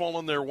may have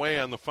fallen their way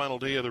on the final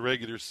day of the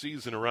regular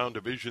season around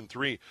Division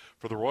III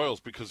for the Royals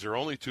because their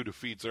only two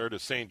defeats are to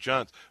St.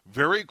 John's.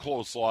 Very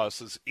close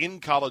losses in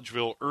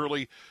Collegeville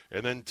early,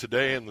 and then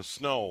today in the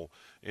snow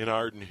in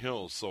Arden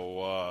Hills.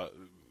 So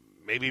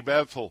maybe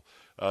Bethel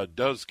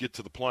does get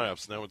to the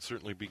playoffs, and that would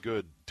certainly be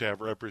good to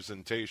have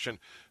representation.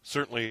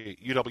 Certainly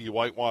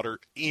UW-Whitewater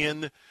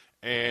in,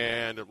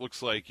 and it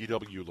looks like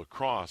UW-La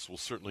Crosse will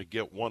certainly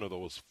get one of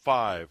those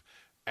 5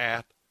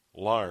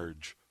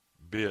 at-large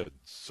bids.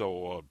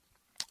 So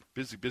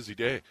busy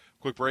day.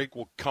 Quick break.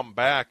 We'll come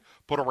back,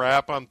 put a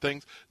wrap on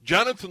things.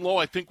 Jonathan Lowe,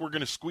 I think we're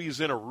going to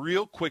squeeze in a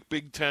real quick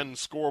Big Ten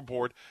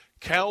scoreboard.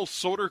 Cal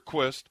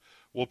Soderquist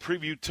will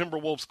preview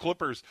Timberwolves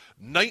Clippers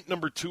night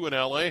number 2 in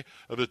L.A.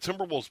 The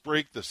Timberwolves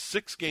break the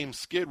 6-game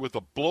skid with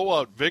a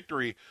blowout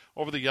victory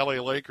over the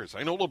L.A. Lakers.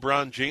 I know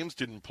LeBron James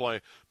didn't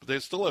play, but they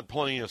still had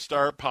plenty of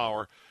star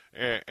power,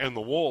 and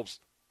the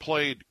Wolves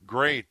played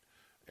great,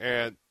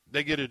 and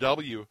they get a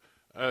W.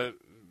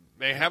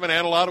 They haven't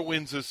had a lot of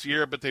wins this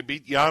year, but they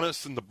beat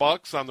Giannis and the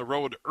Bucks on the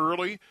road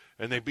early,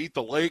 and they beat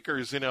the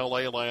Lakers in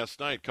L.A. last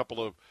night. A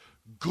couple of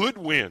good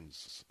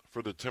wins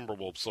for the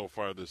Timberwolves so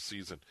far this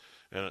season.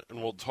 And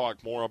we'll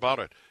talk more about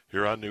it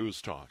here on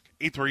News Talk.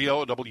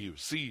 830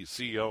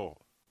 WCCO.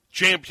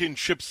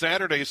 Championship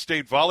Saturday,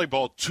 state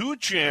volleyball. 2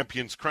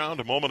 champions crowned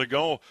a moment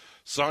ago.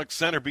 Sauk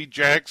Center beat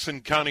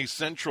Jackson County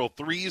Central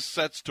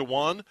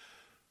 3-1.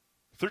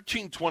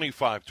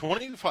 13-25,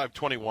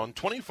 25-21,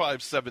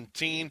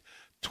 25-17,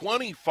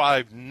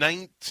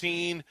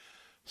 25-19.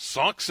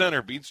 Sauk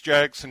Center beats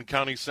Jackson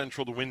County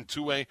Central to win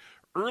 2A.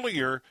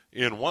 Earlier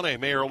in 1A,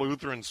 Mayor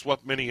Lutheran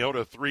swept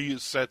Minneota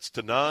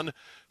 3-0.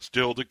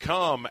 Still to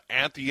come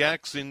at the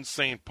X in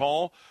St.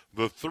 Paul,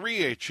 the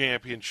 3A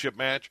championship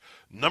match.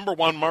 Number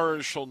 1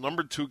 Marshall,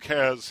 number 2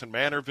 Cass and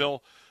Manorville.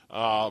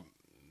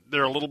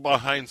 They're a little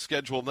behind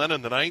schedule. Then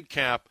in the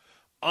nightcap,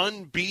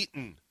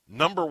 unbeaten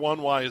number 1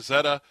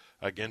 Wayzata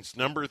against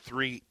number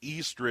 3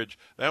 Eastridge.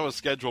 That was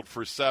scheduled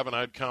for 7.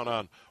 I'd count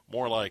on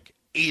more like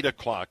 8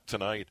 o'clock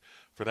tonight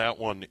for that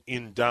one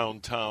in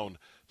downtown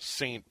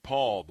St.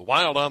 Paul. The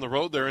Wild on the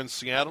road. They're in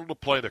Seattle to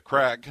play the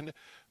Kraken.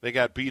 They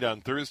got beat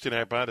on Thursday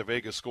night by the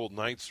Vegas Golden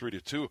Knights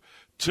 3-2.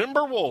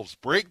 Timberwolves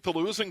break the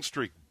losing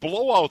streak,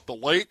 blow out the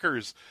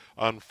Lakers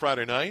on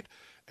Friday night.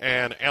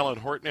 And Alan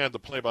Horton had the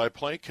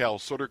play-by-play. Cal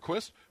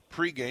Soderquist,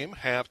 pregame,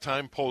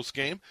 halftime,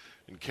 postgame.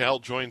 And Cal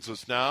joins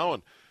us now.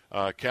 And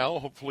Cal,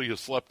 hopefully you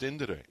slept in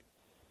today.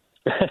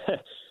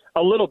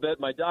 A little bit.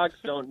 My dogs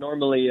don't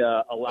normally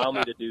allow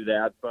me to do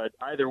that, but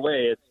either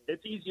way,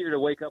 it's easier to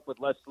wake up with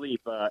less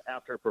sleep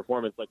after a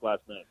performance like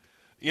last night.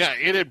 Yeah,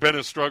 it had been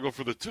a struggle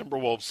for the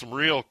Timberwolves. Some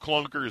real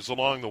clunkers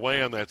along the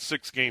way on that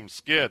 6-game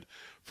skid.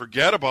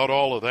 Forget about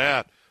all of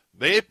that.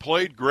 They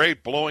played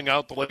great blowing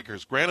out the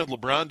Lakers. Granted,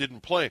 LeBron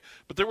didn't play,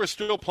 but there was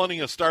still plenty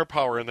of star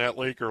power in that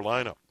Laker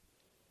lineup.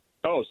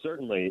 Oh,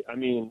 certainly. I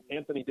mean,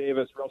 Anthony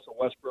Davis, Russell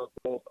Westbrook,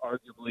 both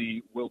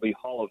arguably will be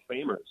Hall of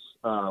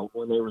Famers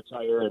when they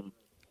retire, and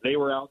they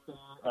were out there.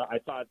 I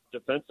thought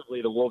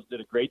defensively the Wolves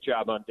did a great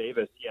job on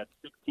Davis. He had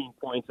 16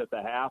 points at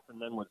the half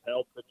and then was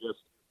held to just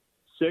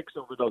 6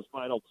 over those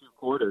final 2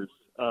 quarters.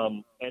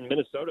 And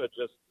Minnesota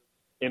just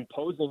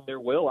imposing their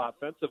will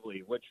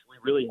offensively, which we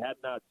really had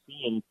not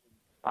seen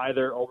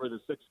either over the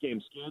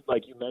 6-game skid,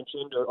 like you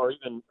mentioned, or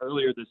even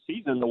earlier this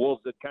season. The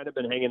Wolves had kind of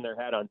been hanging their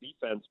hat on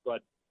defense,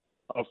 but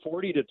a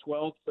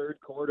 40-12 third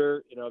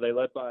quarter. They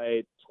led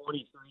by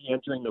 23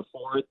 entering the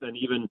fourth, and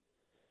even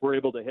were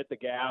able to hit the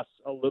gas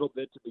a little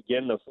bit to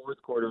begin the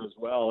fourth quarter as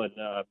well. And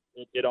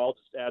it all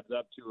just adds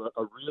up to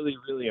a really,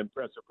 really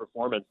impressive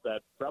performance that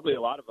probably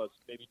a lot of us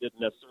maybe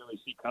didn't necessarily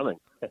see coming.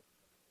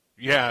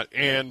 Yeah,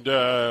 and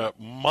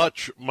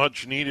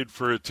much needed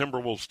for a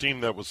Timberwolves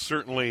team that was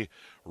certainly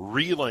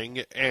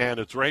reeling, and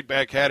it's right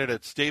back at it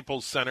at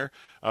Staples Center.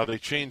 They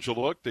changed the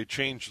look, they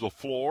changed the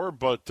floor,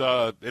 but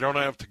they don't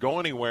have to go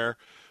anywhere.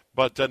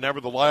 But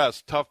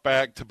nevertheless, tough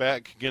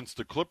back-to-back against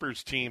the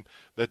Clippers team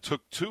that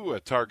took two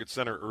at Target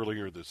Center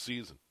earlier this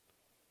season.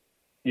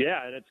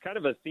 Yeah, and it's kind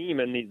of a theme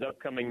in these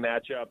upcoming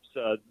matchups.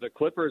 The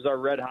Clippers are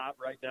red hot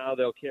right now.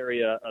 They'll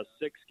carry a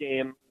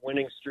 6-game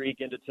winning streak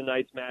into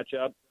tonight's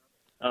matchup.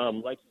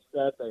 Like you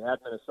said, they had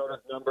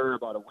Minnesota's number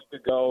about a week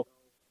ago.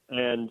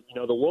 And,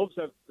 the Wolves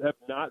have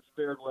not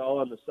fared well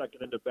on the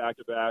second end of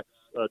back-to-backs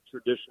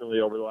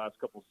traditionally over the last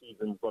couple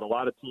seasons, but a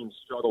lot of teams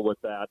struggle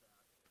with that.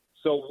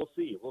 So we'll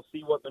see. We'll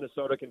see what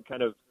Minnesota can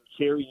kind of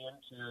carry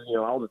into,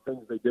 all the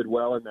things they did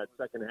well in that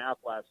second half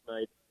last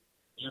night.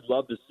 You'd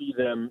love to see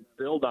them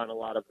build on a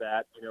lot of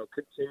that,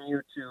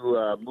 continue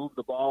to move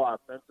the ball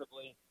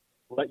offensively,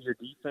 let your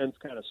defense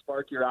kind of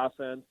spark your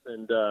offense.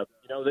 And,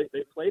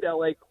 they played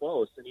L.A.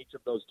 close in each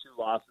of those two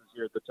losses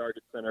here at the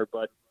Target Center,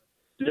 but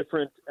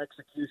different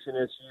execution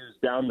issues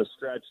down the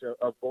stretch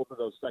of both of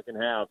those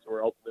second halves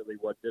were ultimately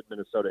what did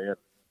Minnesota in.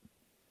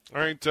 All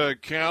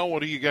right, Cal,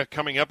 what do you got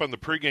coming up on the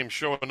pregame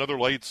show? Another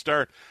late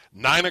start.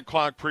 9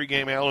 o'clock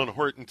pregame. Alan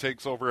Horton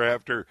takes over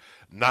after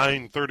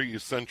 9:30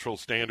 Central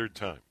Standard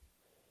Time.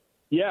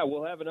 Yeah,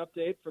 we'll have an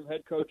update from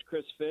head coach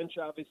Chris Finch.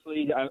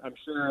 Obviously, I'm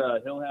sure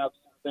he'll have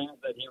some things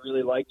that he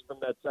really liked from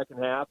that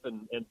second half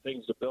and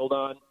things to build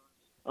on.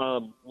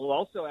 We'll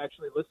also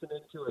actually listen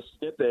into a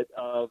snippet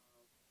of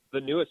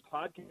the newest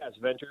podcast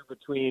venture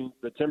between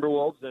the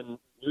Timberwolves and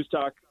News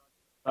Talk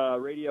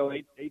Radio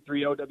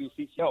 830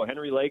 WCCO,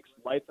 Henry Lake's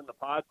Life in the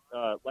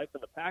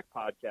Pack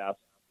podcast.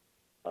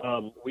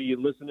 We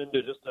listened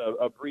into just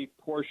a brief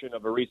portion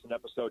of a recent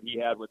episode he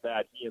had with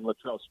that. He and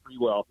Latrell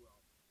Sprewell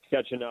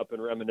catching up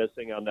and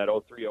reminiscing on that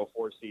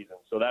 03-04 season.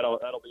 So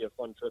that'll be a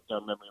fun trip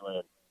down memory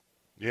lane.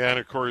 Yeah, and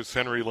of course,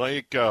 Henry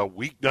Lake,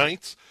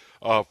 weeknights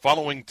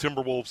following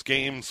Timberwolves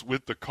games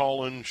with the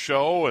call-in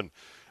show, and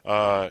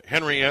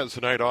Henry has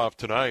the night off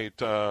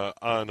tonight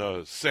on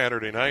a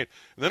Saturday night.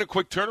 And then a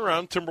quick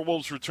turnaround.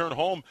 Timberwolves return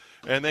home,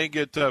 and they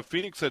get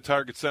Phoenix at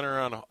Target Center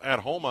at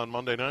home on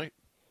Monday night.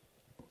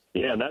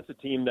 Yeah, and that's a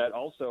team that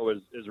also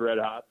is red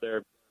hot.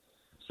 They're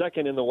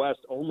second in the West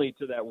only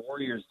to that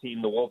Warriors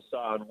team the Wolves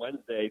saw on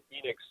Wednesday.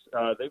 Phoenix,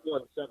 they've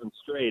won 7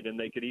 straight, and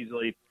they could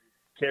easily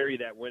carry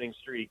that winning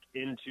streak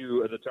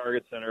into the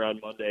Target Center on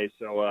Monday.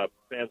 So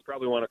fans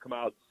probably want to come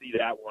out and see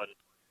that one.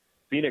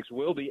 Phoenix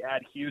will be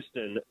at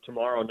Houston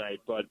tomorrow night,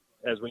 but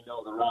as we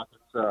know, the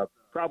Rockets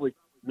probably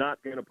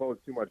not going to pose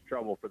too much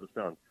trouble for the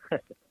Suns.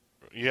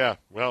 Yeah,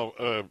 well,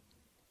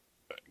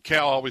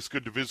 Cal, always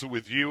good to visit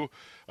with you.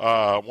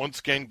 Once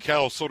again,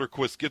 Cal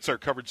Soderquist gets our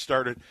coverage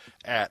started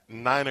at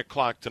 9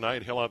 o'clock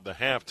tonight. He'll have the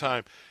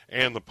halftime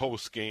and the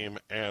post game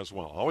as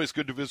well. Always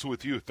good to visit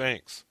with you.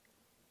 Thanks.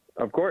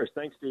 Of course.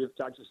 Thanks, Steve.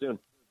 Talk to you soon.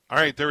 All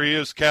right, there he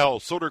is, Cal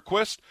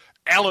Soderquist.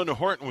 Alan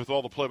Horton with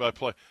all the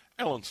play-by-play.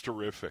 Alan's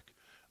terrific.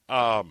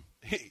 And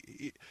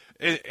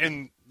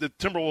the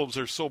Timberwolves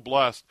are so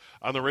blessed.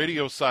 On the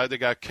radio side, they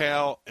got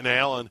Cal and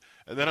Alan,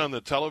 and then on the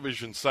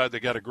television side, they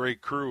got a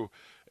great crew.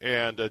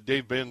 And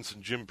Dave Binns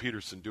and Jim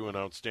Peterson do an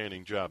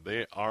outstanding job.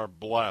 They are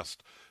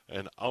blessed,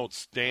 an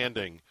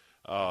outstanding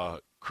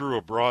crew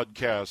of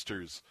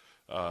broadcasters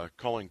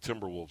calling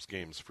Timberwolves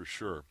games for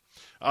sure.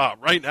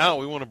 Right now,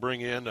 we want to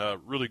bring in a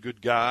really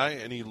good guy,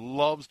 and he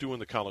loves doing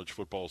the college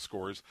football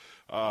scores.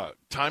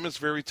 Time is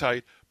very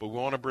tight, but we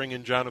want to bring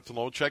in Jonathan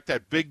Lowe. Check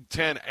that Big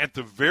Ten at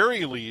the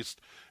very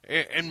least,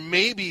 and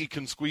maybe he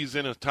can squeeze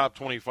in a top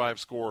 25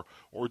 score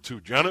or two.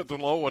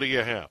 Jonathan Lowe, what do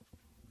you have?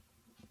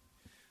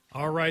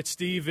 All right,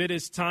 Steve, it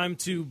is time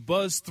to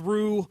buzz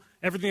through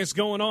everything that's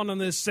going on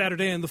this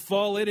Saturday in the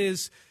fall. It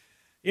is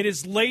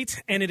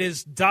late, and it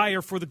is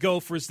dire for the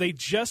Gophers. They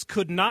just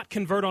could not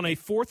convert on a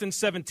 4th and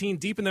 17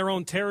 deep in their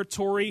own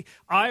territory.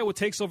 Iowa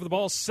takes over the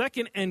ball,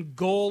 2nd and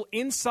goal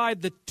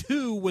inside the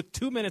 2 with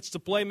 2 minutes to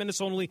play.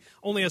 Minnesota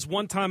only has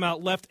 1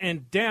 timeout left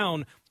and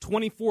down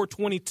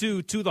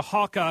 24-22 to the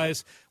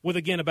Hawkeyes with,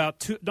 again,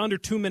 under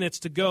 2 minutes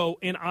to go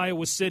in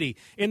Iowa City.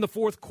 In the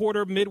fourth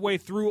quarter, midway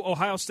through,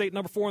 Ohio State,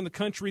 number 4 in the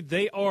country,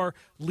 they are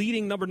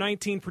leading number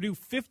 19, Purdue,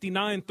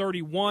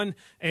 59-31,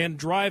 and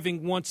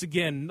driving once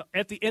again.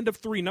 At the end of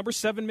 3, number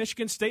 7,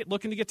 Michigan State,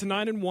 looking to get to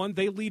 9-1.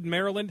 They lead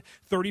Maryland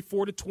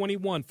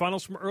 34-21.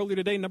 Finals from earlier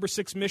today, number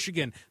 6,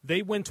 Michigan.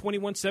 They win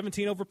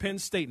 21-17 over Penn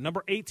State.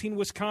 Number 18,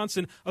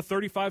 Wisconsin, a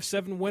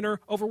 35-7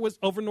 winner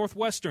over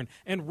Northwestern.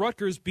 And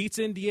Rutgers beats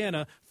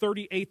Indiana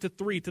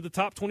 38-3 to the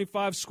top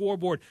 25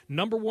 scoreboard.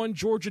 Number 1,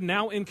 Georgia,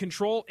 now in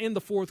control in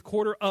the fourth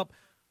quarter, up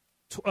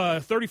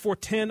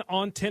 34-10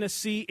 on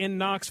Tennessee in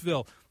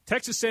Knoxville.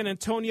 Texas San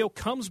Antonio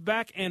comes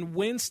back and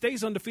wins,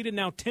 stays undefeated,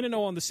 now 10-0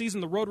 on the season.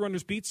 The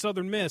Roadrunners beat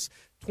Southern Miss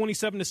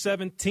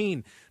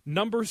 27-17.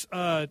 Numbers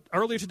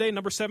earlier today,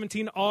 number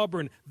 17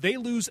 Auburn, they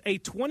lose a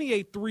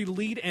 28-3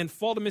 lead and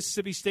fall to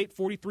Mississippi State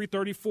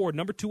 43-34.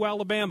 Number 2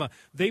 Alabama,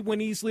 they win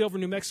easily over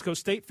New Mexico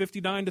State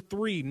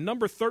 59-3.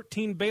 Number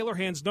 13 Baylor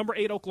hands number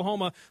 8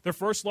 Oklahoma their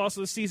first loss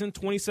of the season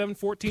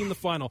 27-14 the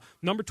final.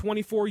 Number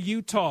 24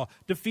 Utah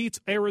defeats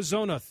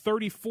Arizona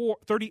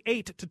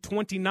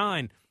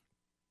 38-29.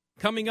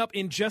 Coming up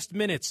in just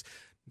minutes,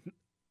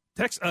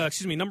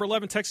 number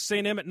 11, Texas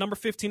A&M at number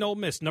 15, Ole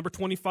Miss. Number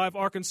 25,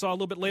 Arkansas, a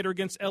little bit later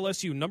against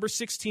LSU. Number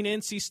 16,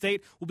 NC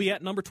State will be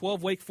at number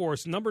 12, Wake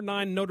Forest. Number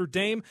 9, Notre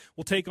Dame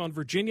will take on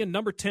Virginia.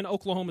 Number 10,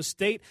 Oklahoma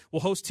State will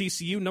host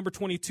TCU. Number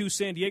 22,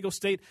 San Diego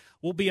State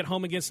will be at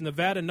home against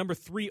Nevada. Number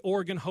 3,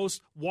 Oregon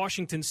hosts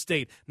Washington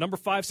State. Number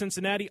 5,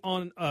 Cincinnati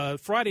on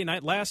Friday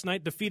night, last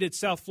night, defeated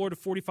South Florida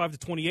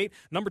 45-28.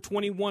 Number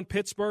 21,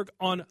 Pittsburgh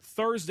on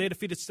Thursday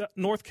defeated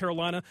North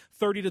Carolina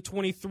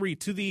 30-23.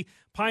 To the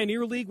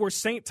Pioneer League, where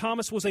St.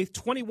 Thomas was a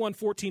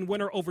 21-14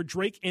 winner over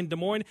Drake in Des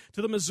Moines.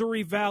 To the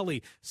Missouri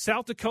Valley,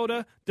 South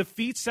Dakota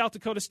defeats South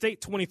Dakota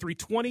State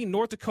 23-20.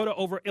 North Dakota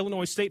over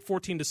Illinois State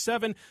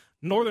 14-7.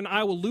 Northern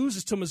Iowa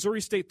loses to Missouri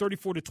State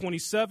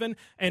 34-27,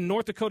 and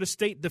North Dakota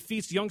State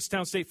defeats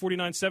Youngstown State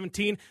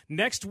 49-17.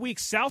 Next week,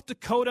 South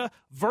Dakota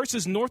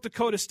versus North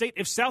Dakota State.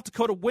 If South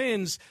Dakota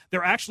wins,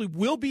 there actually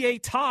will be a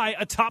tie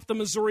atop the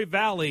Missouri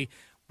Valley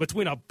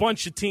between a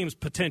bunch of teams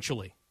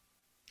potentially.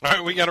 All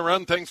right, we got to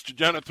run. Thanks to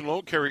Jonathan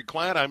Lowe, Kerry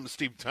Klatt. I'm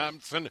Steve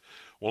Thompson.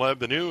 We'll have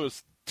the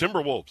news.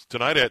 Timberwolves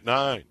tonight at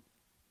 9.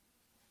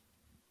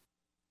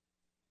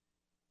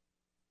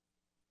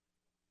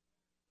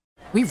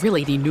 We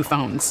really need new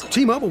phones.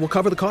 T-Mobile will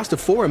cover the cost of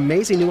 4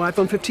 amazing new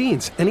iPhone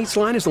 15s, and each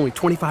line is only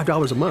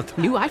 $25 a month.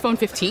 New iPhone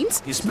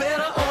 15s? It's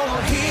better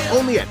over here.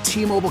 Only at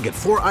T-Mobile, get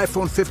 4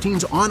 iPhone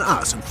 15s on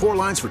us and 4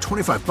 lines for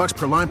 $25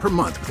 per line per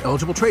month with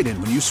eligible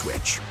trade-in when you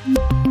switch.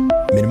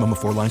 Minimum of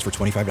 4 lines for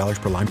 $25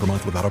 per line per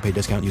month with autopay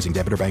discount using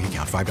debit or bank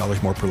account.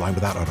 $5 more per line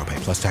without autopay,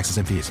 plus taxes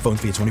and fees. Phone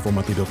fee at 24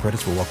 monthly bill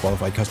credits for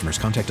well-qualified customers.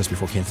 Contact us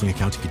before canceling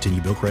account to continue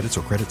bill credits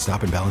or credit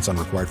stop and balance on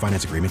required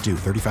finance agreement due.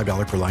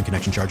 $35 per line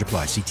connection charge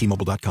applies. See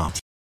T-Mobile.com.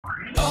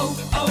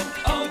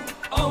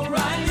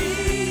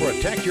 O'Reilly.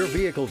 Protect your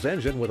vehicle's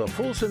engine with a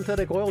full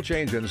synthetic oil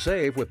change and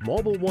save with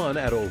Mobil 1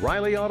 at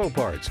O'Reilly Auto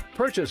Parts.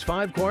 Purchase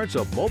 5 quarts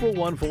of Mobil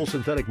 1 full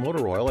synthetic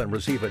motor oil and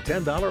receive a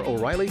 $10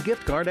 O'Reilly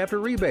gift card after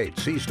rebate.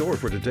 See store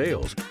for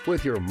details.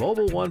 With your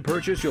Mobil 1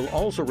 purchase, you'll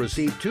also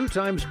receive 2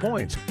 times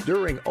points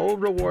during O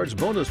Rewards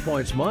Bonus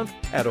Points Month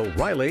at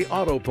O'Reilly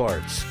Auto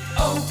Parts.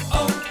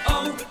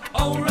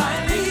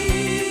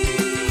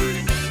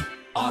 O'Reilly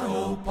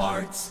Auto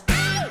Parts.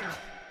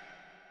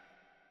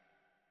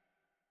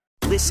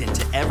 Listen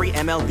to every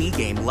MLB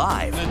game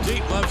live. In the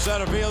deep left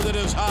center field, it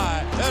is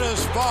high, it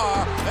is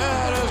far,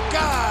 it is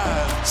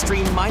gone.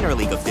 Stream minor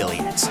league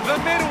affiliates. The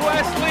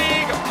Midwest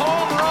League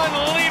home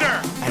run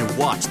leader. And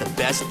watch the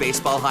best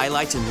baseball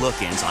highlights and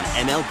look-ins on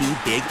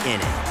MLB Big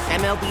Inning.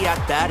 MLB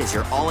At Bat is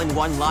your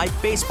all-in-one live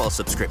baseball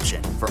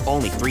subscription for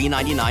only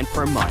 $3.99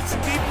 per month.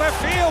 Deep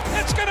left field,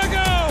 it's gonna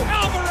go.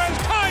 Alvarez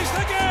ties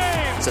the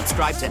game.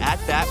 Subscribe to At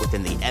Bat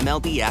within the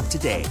MLB app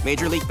today.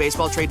 Major League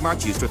Baseball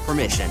trademarks used with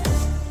permission.